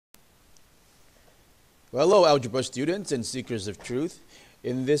Well, hello, algebra students and seekers of truth.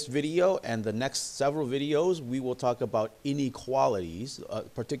 In this video and the next several videos, we will talk about inequalities,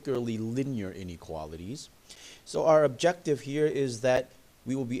 particularly linear inequalities. So our objective here is that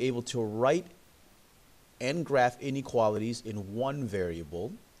we will be able to write and graph inequalities in one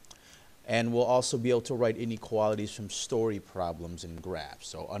variable, and we'll also be able to write inequalities from story problems in graphs.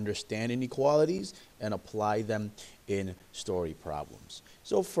 So understand inequalities and apply them in story problems.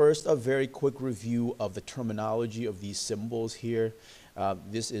 So first, a very quick review of the terminology of these symbols here.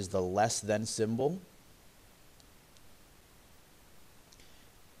 This is the less than symbol.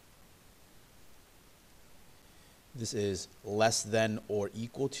 This is less than or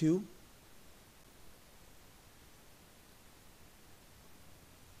equal to.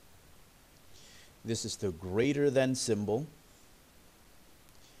 This is the greater than symbol.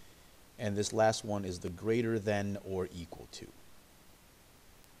 And this last one is the greater than or equal to.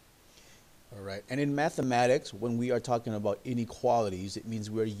 All right, and in mathematics, when we are talking about inequalities, it means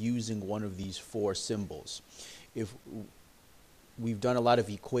we're using one of these four symbols. If we've done a lot of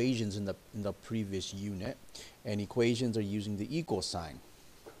equations in the previous unit, and equations are using the equal sign.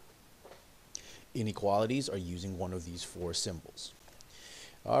 Inequalities are using one of these four symbols.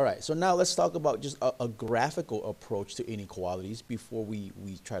 All right, so now let's talk about just a graphical approach to inequalities before we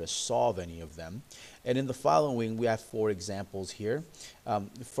try to solve any of them. And in the following, we have four examples here.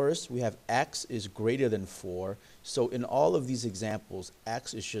 First, we have x is greater than 4. So in all of these examples,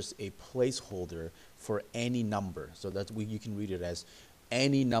 x is just a placeholder for any number. So that you can read it as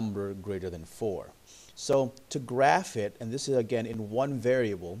any number greater than 4. So to graph it, and this is again in one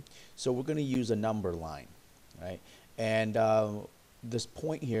variable, so we're going to use a number line, right? And this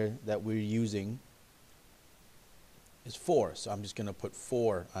point here that we're using is 4, so I'm just going to put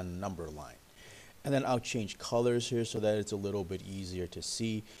 4 on the number line. And then I'll change colors here so that it's a little bit easier to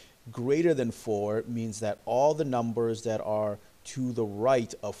see. Greater than 4 means that all the numbers that are to the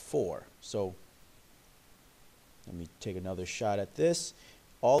right of 4. So let me take another shot at this.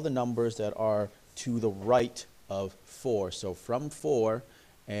 All the numbers that are to the right of 4. So from 4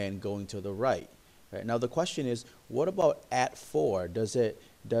 and going to the right. Right. Now the question is, what about at 4?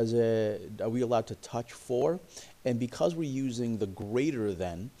 Are we allowed to touch 4? And because we're using the greater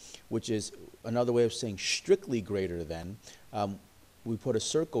than, which is another way of saying strictly greater than, we put a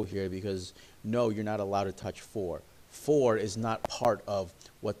circle here because no, you're not allowed to touch 4. 4 is not part of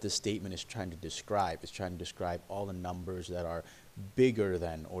what this statement is trying to describe. It's trying to describe all the numbers that are bigger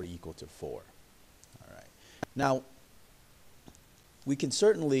than or equal to 4. All right. Now, we can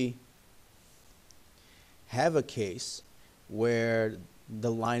certainly have a case where the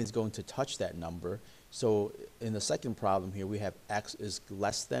line is going to touch that number. So in the second problem here, we have x is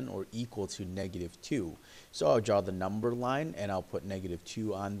less than or equal to -2. So I'll draw the number line and I'll put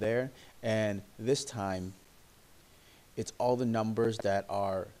 -2 on there. And this time, it's all the numbers that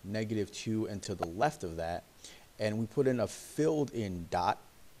are -2 and to the left of that. And we put in a filled in dot,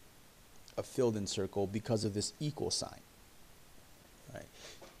 a filled in circle because of this equal sign. Right.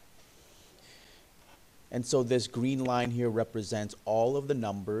 And so this green line here represents all of the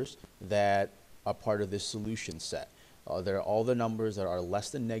numbers that are part of this solution set. They're all the numbers that are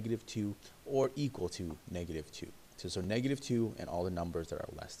less than -2 or equal to -2. So -2 and all the numbers that are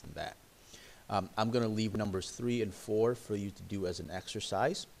less than that. I'm going to leave numbers 3 and 4 for you to do as an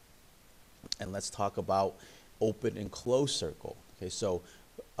exercise. And let's talk about open and closed circle. Okay, so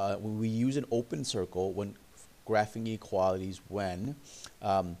when we use an open circle when graphing inequalities, when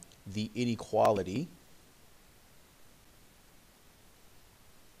the inequality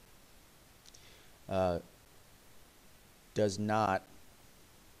does not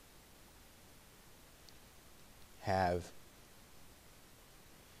have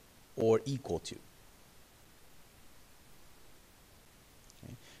or equal to.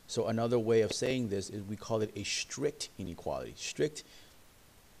 Okay. So another way of saying this is we call it a strict inequality. Strict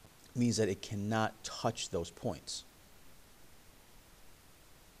means that it cannot touch those points.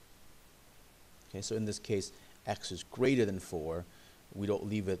 Okay, so in this case, x is greater than 4. We don't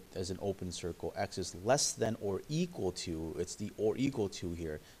leave it as an open circle. X is less than or equal to. It's the or equal to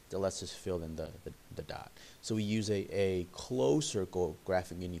here that lets us fill in the dot. So we use a closed circle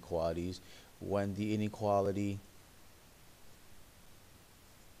graphing inequalities when the inequality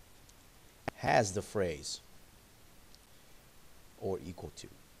has the phrase or equal to.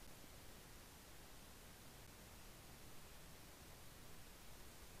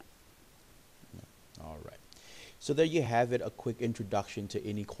 All right. So there you have it, a quick introduction to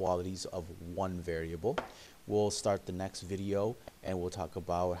inequalities of one variable. We'll start the next video and we'll talk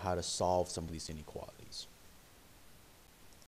about how to solve some of these inequalities.